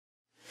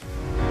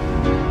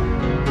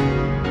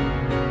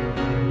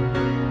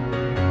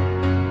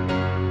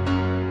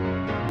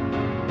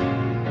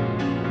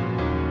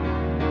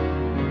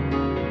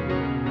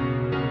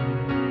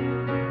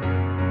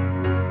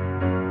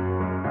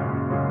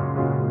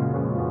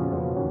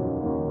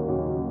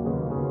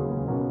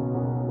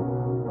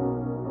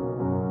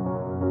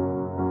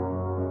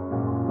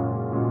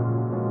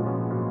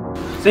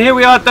So here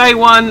we are, day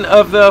one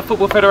of the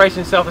Football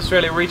Federation South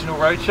Australia Regional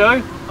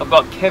Roadshow. I've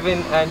got Kevin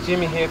and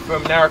Jimmy here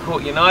from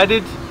Narracourt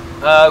United.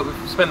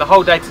 We've spent the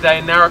whole day today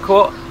in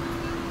Narracourt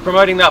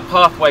promoting that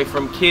pathway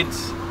from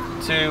kids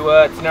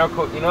to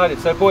Narracourt United.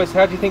 So boys,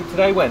 how do you think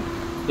today went?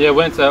 Yeah, it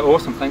went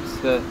awesome,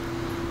 thanks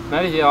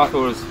Matty. Yeah, I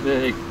thought it was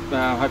very,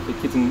 hopefully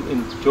kids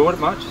enjoyed it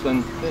much,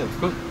 and yeah, it was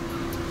good.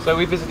 So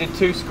we visited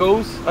 2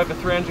 schools, over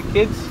 300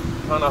 kids.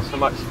 Can't ask for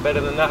much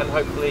better than that, and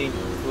hopefully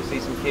we'll see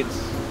some kids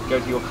go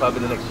to your club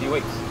in the next few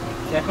weeks.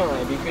 Definitely,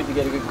 it'd be good to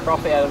get a good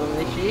crop out of them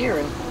this year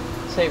and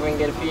see if we can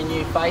get a few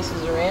new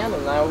faces around,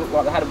 and they all look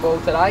like they had a ball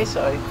today,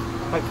 so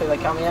hopefully they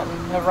come out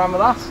and have a run with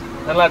us.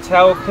 And lads,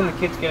 how can the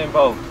kids get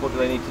involved? What do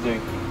they need to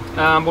do?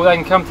 Well, they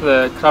can come to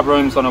the club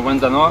rooms on a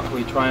Wednesday night.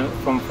 We train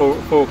from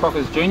 4 o'clock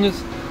as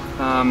juniors.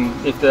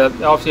 If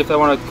they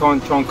want to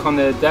try and con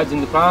their dads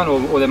into playing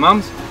or their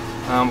mums,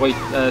 we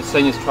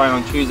seniors train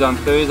on Tuesday and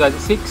Thursdays at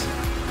 6.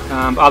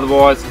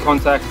 Otherwise,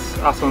 contact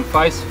us on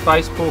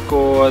Facebook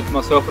or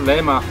myself at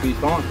Landmark will be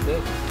fine.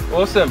 Yeah.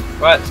 Awesome.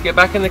 Right, let's get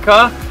back in the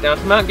car, down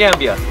to Mount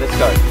Gambier. Let's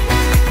go.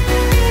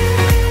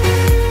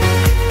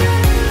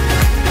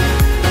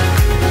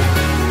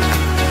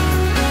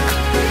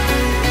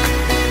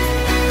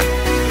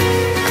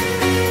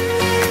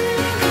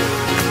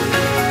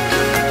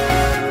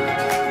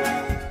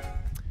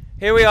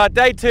 Here we are,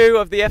 day 2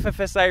 of the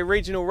FFSA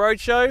Regional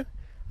Roadshow,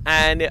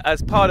 and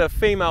as part of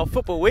Female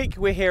Football Week,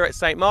 we're here at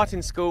St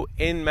Martin's School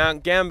in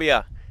Mount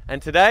Gambier.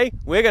 And today,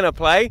 we're going to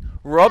play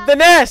Rob the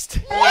Nest!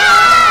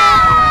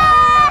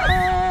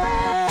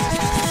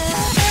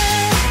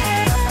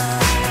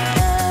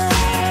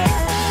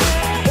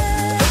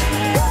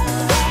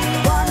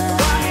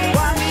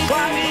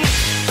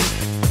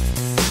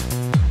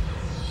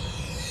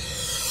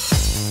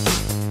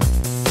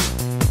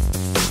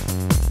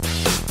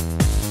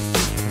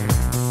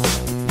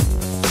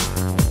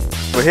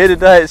 We're here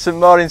today at St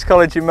Martin's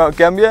College in Mount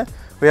Gambier.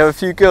 We have a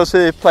few girls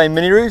here playing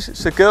mini-roos.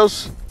 So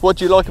girls, what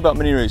do you like about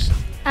mini-roos?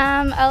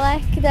 I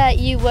like that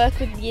you work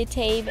with your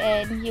team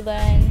and you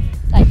learn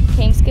like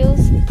team skills.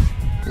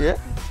 Yeah.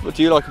 What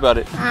do you like about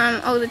it?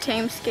 All the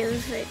team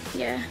skills that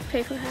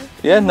people have.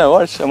 Yeah, no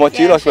worries. And what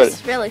do you like about it?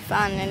 It's really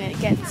fun and it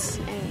gets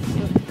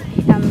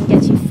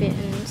you fit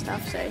and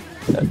stuff. So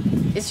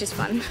it's just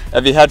fun.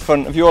 Have you had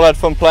fun? Have you all had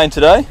fun playing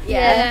today?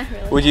 Yeah.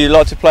 Would you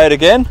like to play it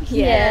again?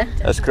 Yeah.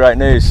 That's great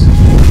news.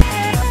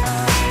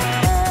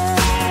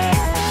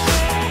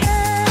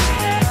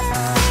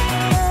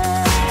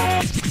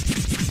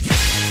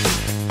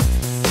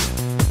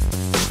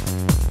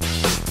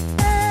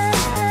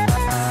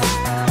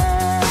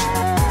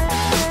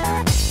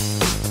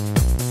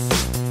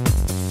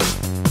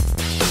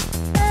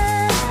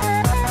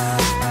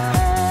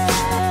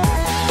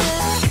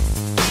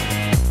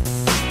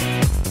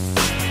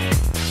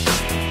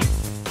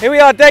 Here we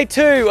are, day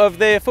 2 of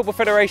the Football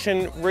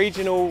Federation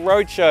Regional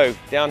Roadshow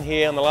down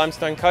here on the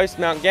Limestone Coast,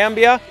 Mount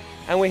Gambier,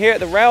 and we're here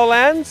at the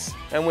Raillands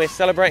and we're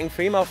celebrating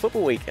Female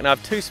Football Week, and I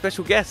have 2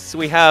 special guests.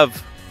 We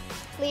have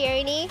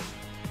Leonie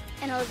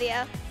and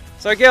Olivia.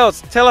 So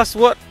girls, tell us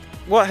what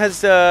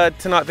has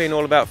tonight been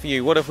all about for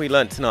you? What have we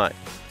learnt tonight?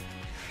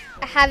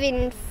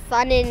 Having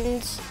fun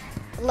and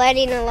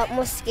learning a lot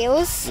more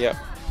skills. Yep.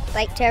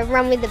 Like to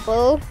run with the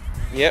ball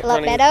a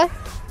lot better.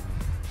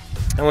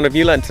 And what have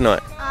you learnt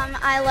tonight?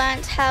 I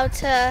learnt how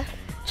to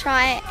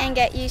try and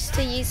get used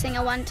to using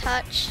a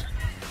one-touch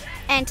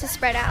and to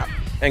spread out.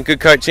 And good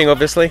coaching,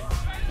 obviously?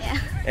 Yeah.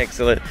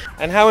 Excellent.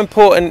 And how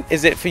important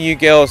is it for you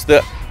girls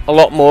that a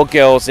lot more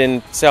girls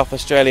in South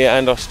Australia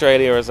and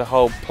Australia as a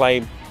whole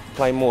play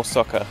more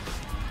soccer?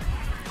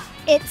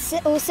 It's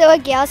also a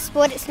girls'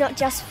 sport, it's not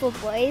just for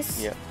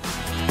boys. Yeah.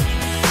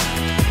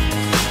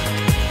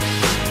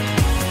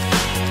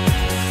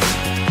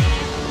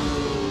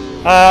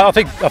 I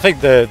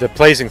think the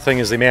pleasing thing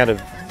is the amount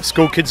of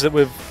school kids that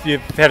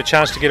you've had a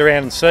chance to get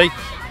around and see.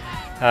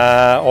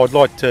 I'd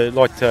like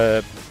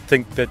to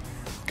think that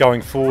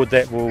going forward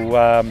that will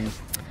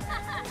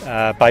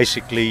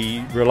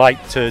basically relate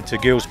to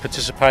girls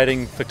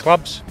participating for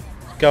clubs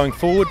going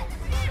forward.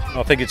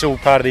 I think it's all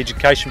part of the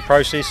education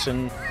process,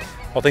 and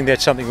I think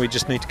that's something we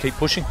just need to keep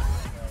pushing.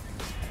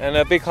 And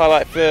a big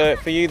highlight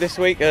for you this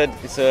week,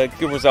 it's a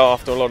good result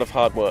after a lot of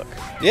hard work.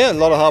 Yeah, a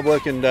lot of hard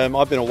work, and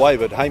I've been away,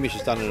 but Hamish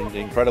has done an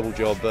incredible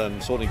job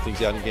sorting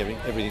things out and getting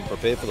everything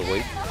prepared for the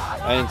week.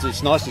 And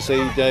it's nice to see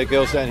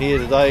girls down here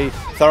today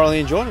thoroughly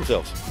enjoying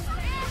themselves.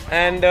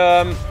 And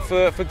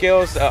for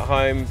girls at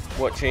home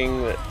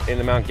watching in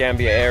the Mount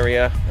Gambier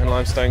area and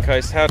Limestone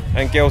Coast,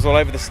 and girls all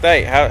over the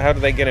state, how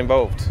do they get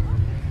involved?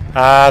 We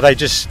have a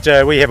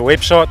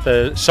website,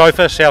 the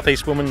SOFA, South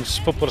East Women's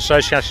Football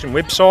Association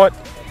website.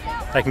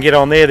 They can get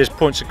on there, there's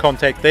points of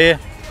contact there.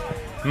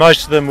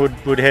 Most of them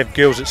would have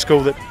girls at school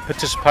that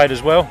participate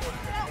as well.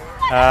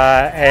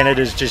 And it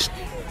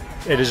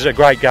is a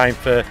great game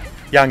for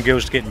young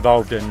girls to get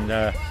involved in.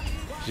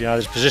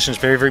 There's positions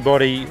for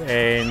everybody,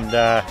 and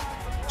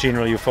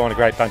generally you'll find a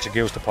great bunch of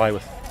girls to play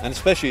with. And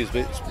especially as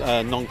it's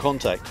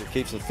non-contact, it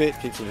keeps them fit,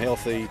 keeps them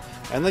healthy,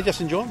 and they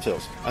just enjoy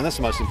themselves. And that's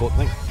the most important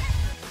thing.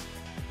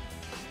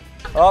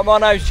 Alright, my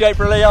name's Jake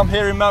Brindley, I'm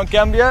here in Mount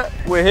Gambier.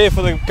 We're here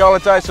for the gala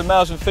days for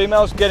males and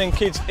females, getting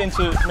kids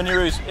into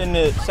MiniRoos in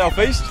the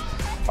southeast.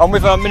 I'm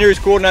with our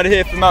MiniRoos coordinator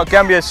here for Mount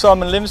Gambier,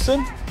 Simon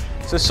Livingston.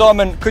 So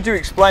Simon, could you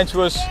explain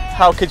to us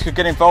how kids could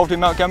get involved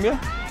in Mount Gambier?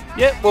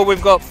 Yeah, well, we've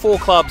got 4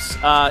 clubs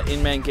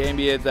in Mount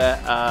Gambier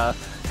that are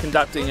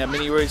conducting a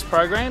MiniRoos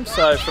program,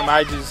 so from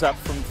ages up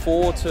from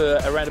 4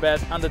 to around about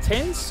under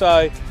 10.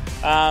 So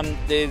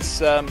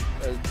there's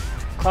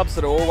clubs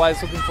that are always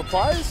looking for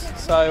players.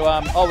 So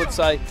I would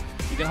say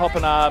you can hop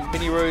on our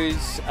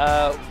MiniRoos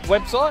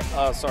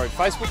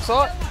Facebook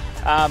site,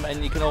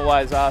 and you can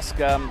always ask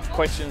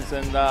questions,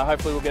 and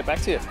hopefully we'll get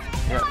back to you.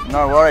 Yeah,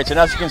 no worries. And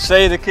as you can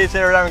see, the kids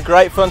here are having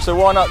great fun, so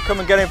why not come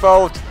and get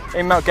involved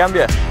in Mount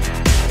Gambier?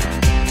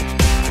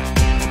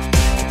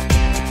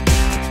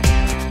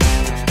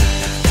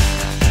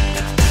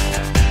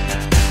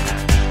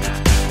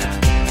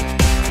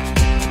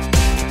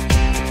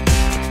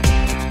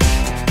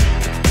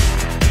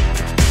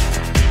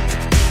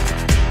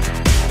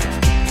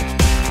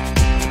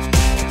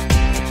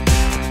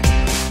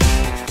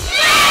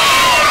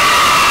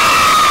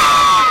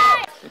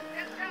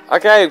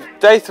 Okay,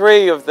 day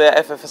 3 of the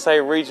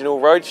FFSA Regional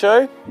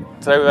Roadshow.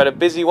 Today we've had a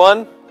busy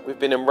one. We've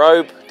been in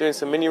Robe doing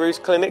some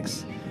MiniRoos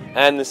clinics,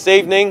 and this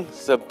evening,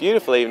 it's a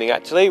beautiful evening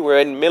actually, we're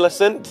in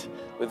Millicent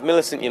with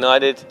Millicent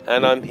United,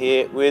 and I'm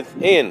here with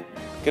Ian.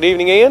 Good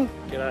evening, Ian.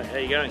 G'day, how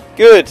you going?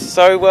 Good.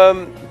 So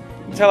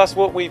tell us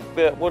what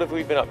have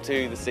we been up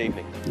to this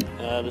evening?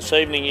 This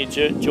evening you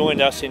joined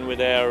us in with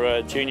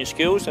our junior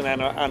skills and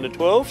our under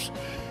 12s,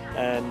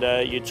 and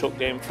you took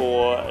them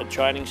for a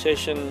training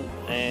session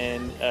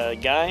and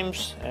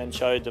games, and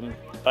showed them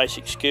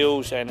basic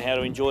skills and how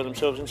to enjoy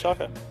themselves in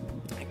soccer.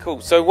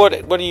 Cool. So what's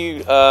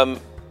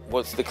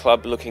the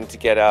club looking to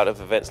get out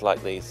of events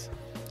like these?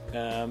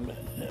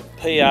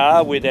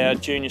 PR with our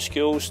junior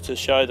skills to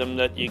show them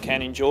that you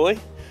can enjoy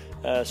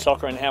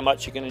soccer and how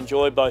much you can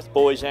enjoy both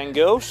boys and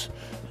girls.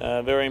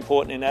 Very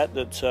important in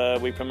that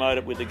we promote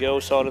it with the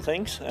girls side of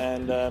things,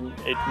 and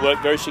it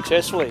worked very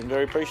successfully and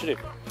very appreciative.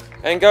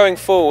 And going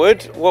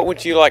forward, what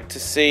would you like to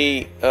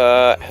see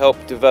help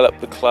develop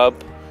the club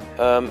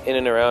in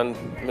and around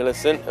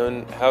Millicent,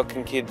 and how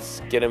can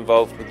kids get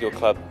involved with your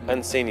club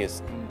and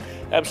seniors?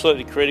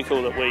 Absolutely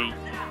critical that we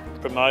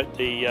promote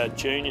the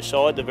junior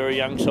side, the very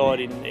young side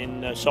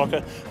in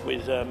soccer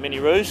with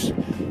MiniRoos.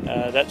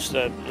 That's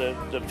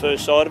the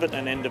first side of it,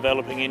 and then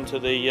developing into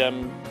the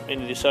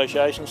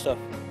association stuff.